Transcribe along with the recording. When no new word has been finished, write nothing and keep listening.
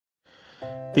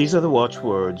These are the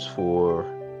watchwords for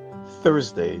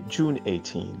Thursday, June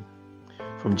 18,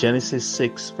 from Genesis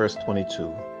 6, verse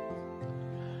 22.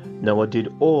 Noah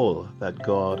did all that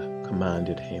God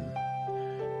commanded him.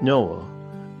 Noah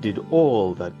did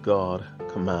all that God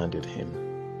commanded him.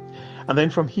 And then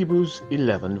from Hebrews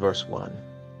 11, verse 1.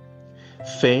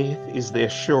 Faith is the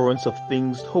assurance of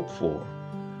things hoped for,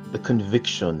 the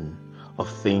conviction of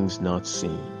things not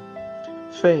seen.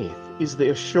 Faith is the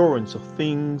assurance of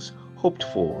things hoped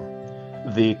for,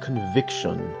 the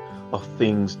conviction of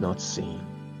things not seen.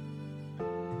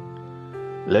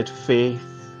 Let faith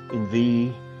in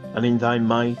thee and in thy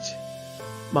might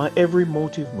my every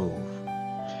motive move.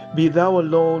 Be thou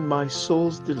alone my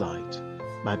soul's delight,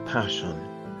 my passion,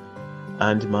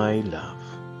 and my love.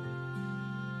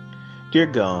 Dear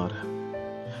God,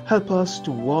 help us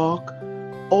to walk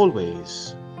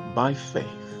always by faith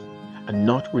and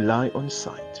not rely on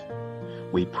sight.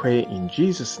 We pray in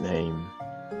Jesus' name.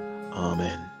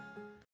 Amen.